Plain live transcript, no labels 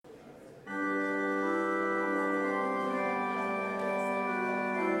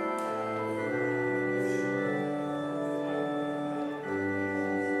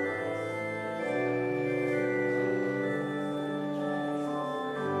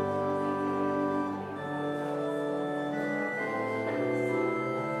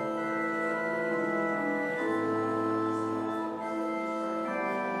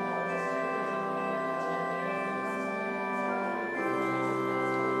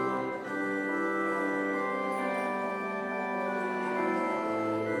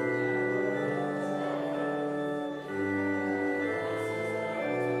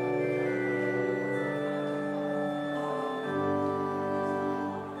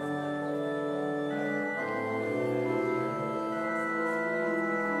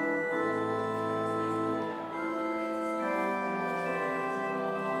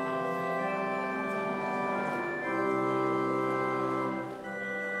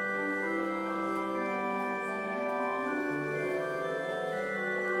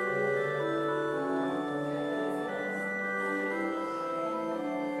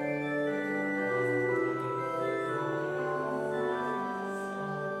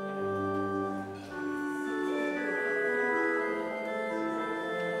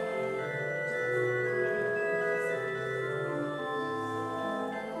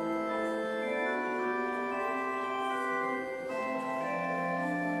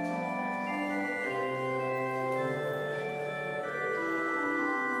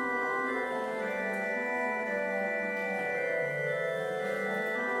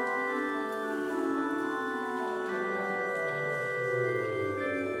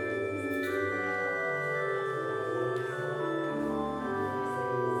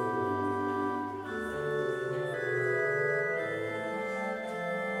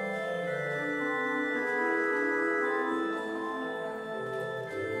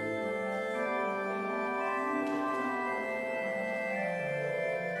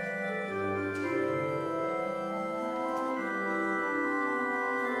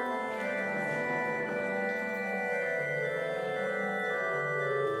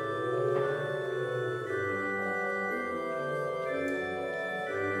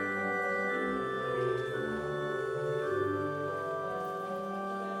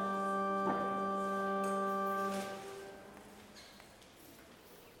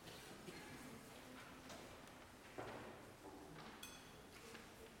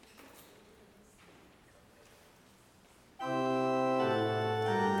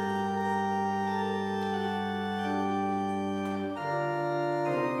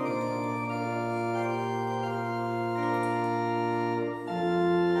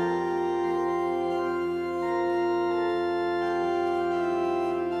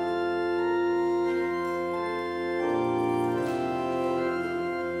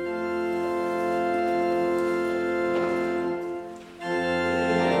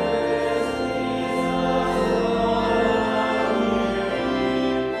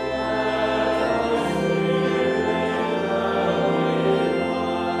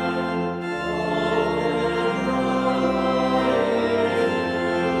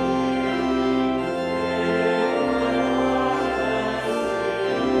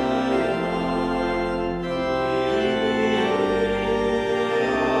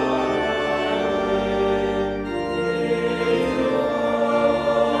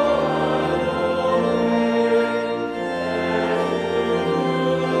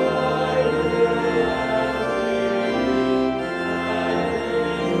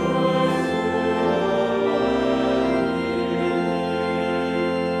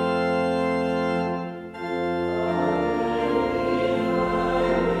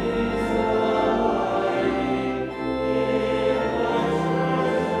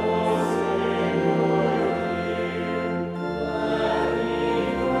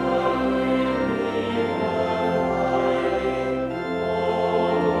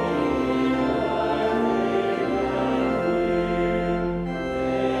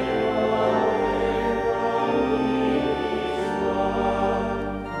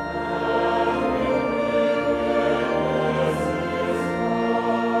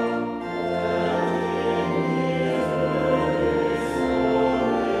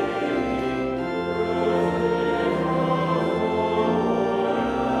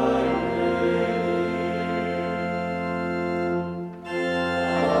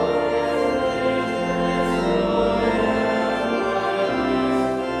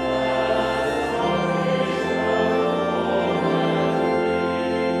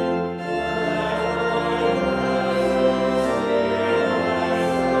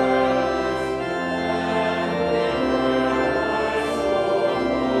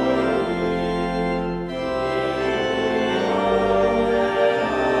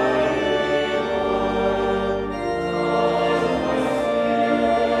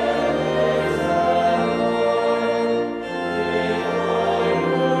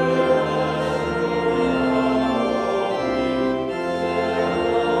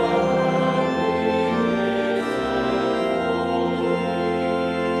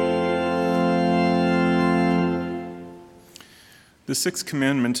The Sixth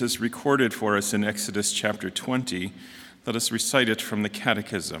Commandment is recorded for us in Exodus chapter 20. Let us recite it from the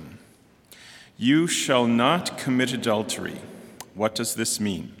Catechism. You shall not commit adultery. What does this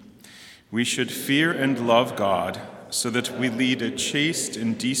mean? We should fear and love God so that we lead a chaste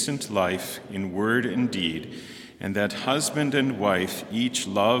and decent life in word and deed, and that husband and wife each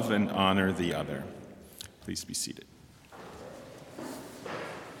love and honor the other. Please be seated.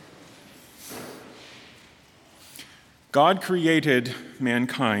 God created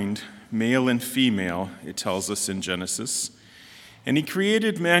mankind, male and female, it tells us in Genesis, and he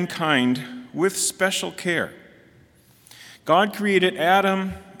created mankind with special care. God created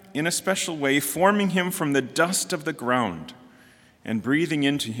Adam in a special way, forming him from the dust of the ground and breathing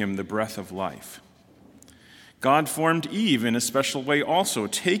into him the breath of life. God formed Eve in a special way also,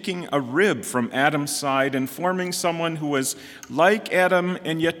 taking a rib from Adam's side and forming someone who was like Adam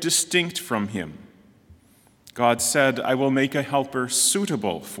and yet distinct from him. God said, I will make a helper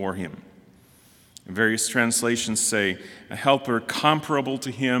suitable for him. Various translations say, a helper comparable to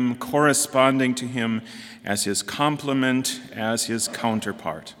him, corresponding to him, as his complement, as his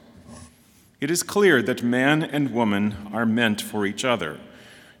counterpart. It is clear that man and woman are meant for each other,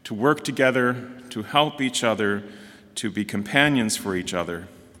 to work together, to help each other, to be companions for each other,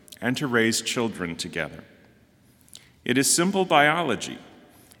 and to raise children together. It is simple biology,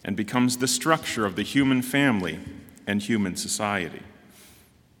 and becomes the structure of the human family and human society.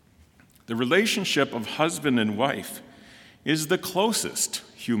 The relationship of husband and wife is the closest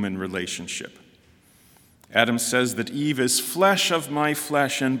human relationship. Adam says that Eve is flesh of my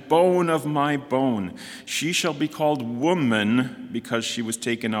flesh and bone of my bone. She shall be called woman because she was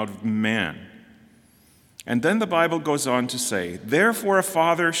taken out of man. And then the Bible goes on to say, therefore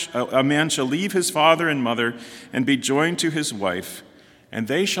a man shall leave his father and mother and be joined to his wife, and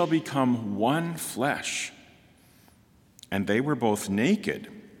they shall become one flesh. And they were both naked,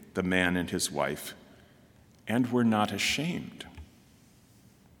 the man and his wife, and were not ashamed.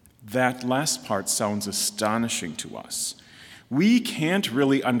 That last part sounds astonishing to us. We can't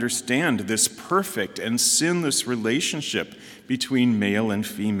really understand this perfect and sinless relationship between male and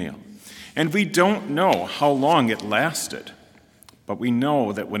female. And we don't know how long it lasted. But we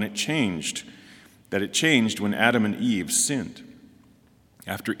know that when it changed when Adam and Eve sinned.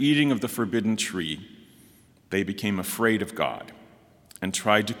 After eating of the forbidden tree, they became afraid of God and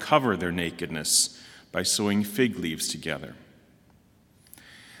tried to cover their nakedness by sewing fig leaves together.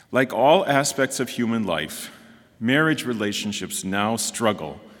 Like all aspects of human life, marriage relationships now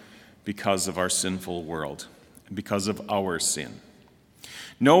struggle because of our sinful world, because of our sin.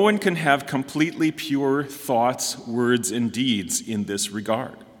 No one can have completely pure thoughts, words, and deeds in this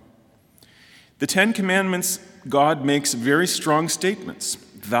regard. The Ten Commandments, God makes very strong statements.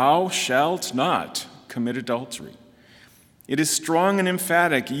 Thou shalt not commit adultery. It is strong and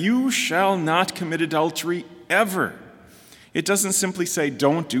emphatic. You shall not commit adultery ever. It doesn't simply say,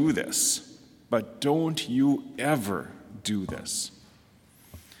 don't do this, but don't you ever do this.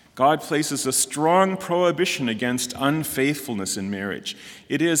 God places a strong prohibition against unfaithfulness in marriage.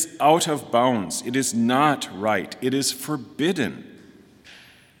 It is out of bounds. It is not right. It is forbidden.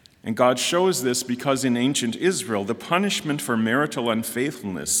 And God shows this because in ancient Israel, the punishment for marital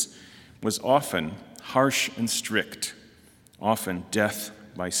unfaithfulness was often harsh and strict, often death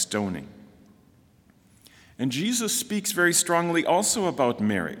by stoning. And Jesus speaks very strongly also about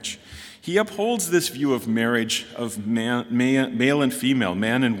marriage. He upholds this view of marriage of male and female,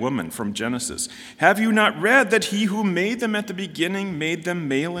 man and woman from Genesis. Have you not read that he who made them at the beginning made them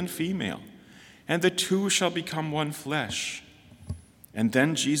male and female, and the two shall become one flesh? And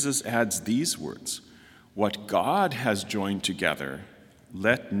then Jesus adds these words, what God has joined together,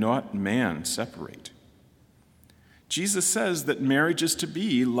 let not man separate. Jesus says that marriage is to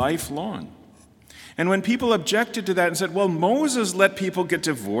be lifelong. And when people objected to that and said, well, Moses let people get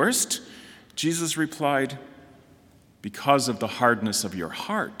divorced, Jesus replied, because of the hardness of your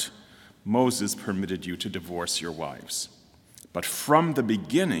heart, Moses permitted you to divorce your wives. But from the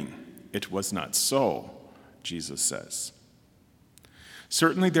beginning, it was not so, Jesus says.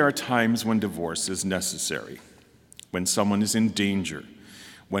 Certainly there are times when divorce is necessary, when someone is in danger,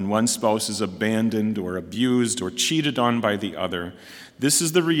 when one spouse is abandoned or abused or cheated on by the other. This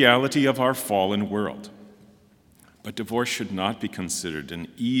is the reality of our fallen world. But divorce should not be considered an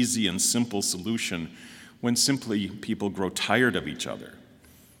easy and simple solution when simply people grow tired of each other.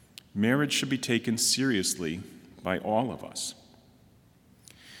 Marriage should be taken seriously by all of us.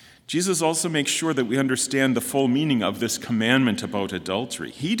 Jesus also makes sure that we understand the full meaning of this commandment about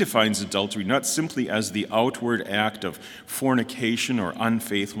adultery. He defines adultery not simply as the outward act of fornication or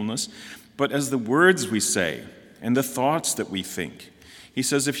unfaithfulness, but as the words we say and the thoughts that we think. He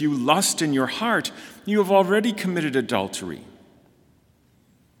says, if you lust in your heart, you have already committed adultery.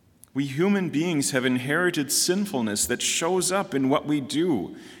 We human beings have inherited sinfulness that shows up in what we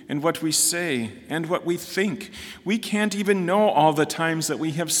do and what we say and what we think. We can't even know all the times that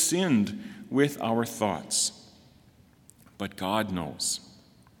we have sinned with our thoughts. But God knows.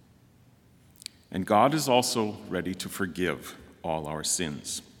 And God is also ready to forgive all our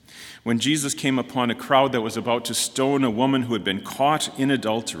sins. When Jesus came upon a crowd that was about to stone a woman who had been caught in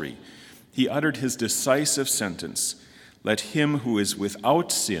adultery, he uttered his decisive sentence, "Let him who is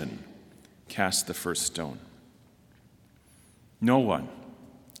without sin cast the first stone." No one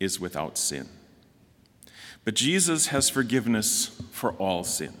is without sin. But Jesus has forgiveness for all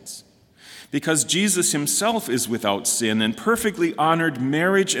sins. Because Jesus himself is without sin and perfectly honored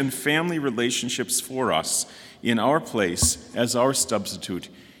marriage and family relationships for us in our place as our substitute,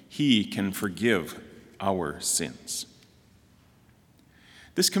 he can forgive our sins.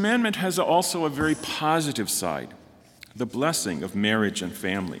 This commandment has also a very positive side, the blessing of marriage and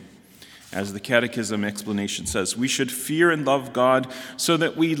family. As the Catechism explanation says, we should fear and love God so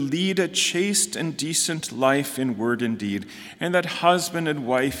that we lead a chaste and decent life in word and deed, and that husband and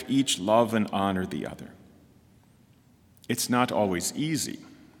wife each love and honor the other. It's not always easy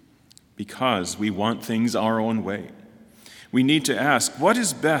because we want things our own way. We need to ask, what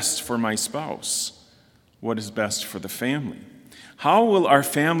is best for my spouse? What is best for the family? How will our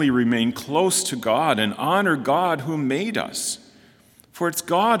family remain close to God and honor God who made us? For it's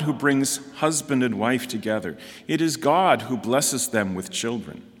God who brings husband and wife together. It is God who blesses them with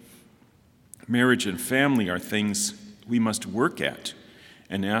children. Marriage and family are things we must work at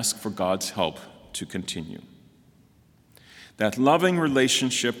and ask for God's help to continue. That loving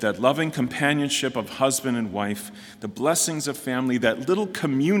relationship, that loving companionship of husband and wife, the blessings of family, that little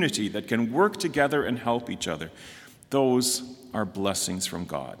community that can work together and help each other, those are blessings from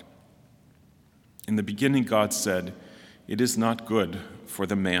God. In the beginning, God said, "It is not good for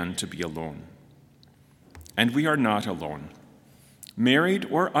the man to be alone." And we are not alone. Married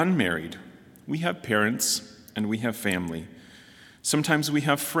or unmarried, we have parents and we have family. Sometimes we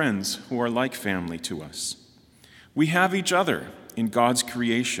have friends who are like family to us. We have each other in God's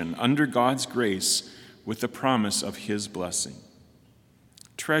creation, under God's grace, with the promise of his blessing.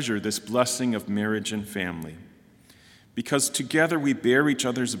 Treasure this blessing of marriage and family, because together we bear each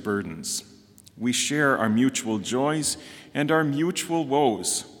other's burdens. We share our mutual joys and our mutual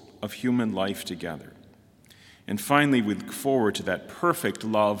woes of human life together. And finally, we look forward to that perfect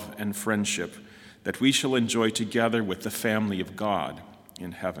love and friendship that we shall enjoy together with the family of God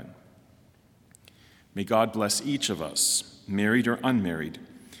in heaven. May God bless each of us, married or unmarried,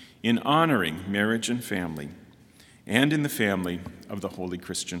 in honoring marriage and family, and in the family of the Holy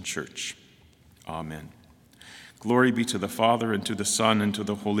Christian Church. Amen. Glory be to the Father, and to the Son, and to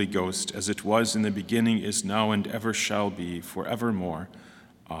the Holy Ghost, as it was in the beginning, is now, and ever shall be, forevermore.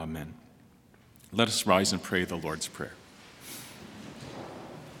 Amen. Let us rise and pray the Lord's Prayer.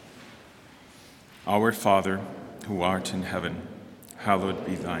 Our Father, who art in heaven, hallowed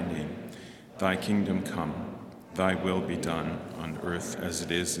be thy name. Thy kingdom come, thy will be done, on earth as it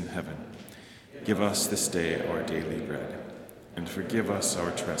is in heaven. Give us this day our daily bread, and forgive us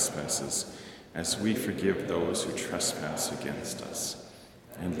our trespasses, as we forgive those who trespass against us.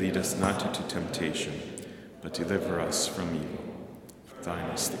 And lead us not into temptation, but deliver us from evil. For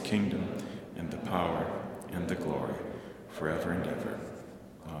thine is the kingdom, and the power, and the glory, forever and ever.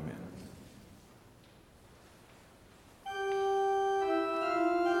 Amen.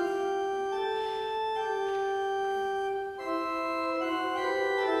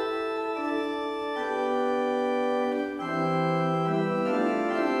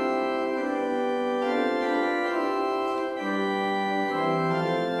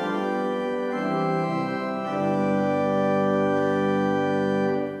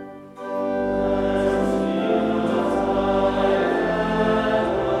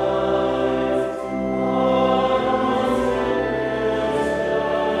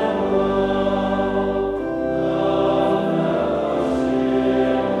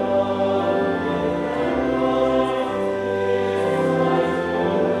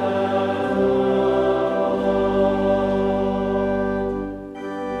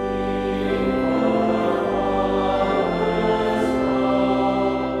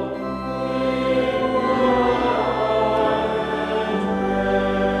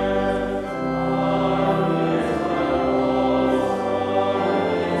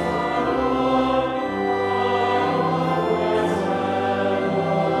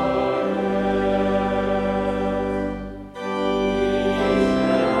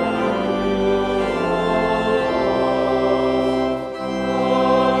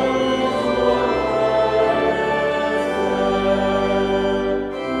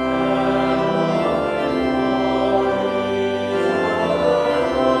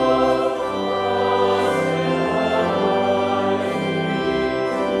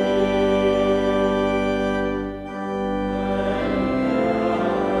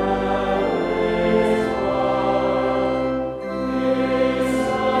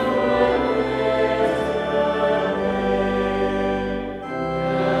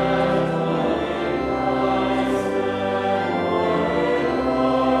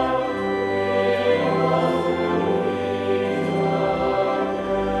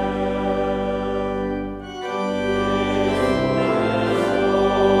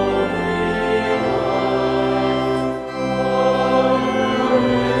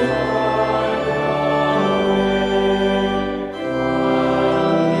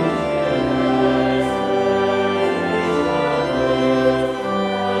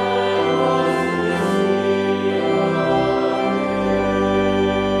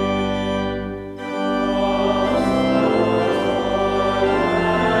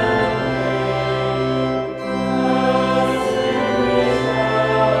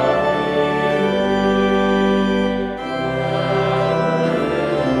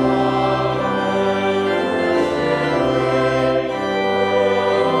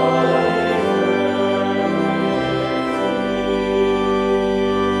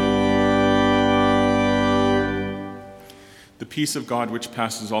 peace of God which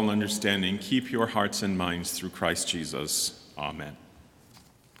passes all understanding keep your hearts and minds through Christ Jesus. Amen.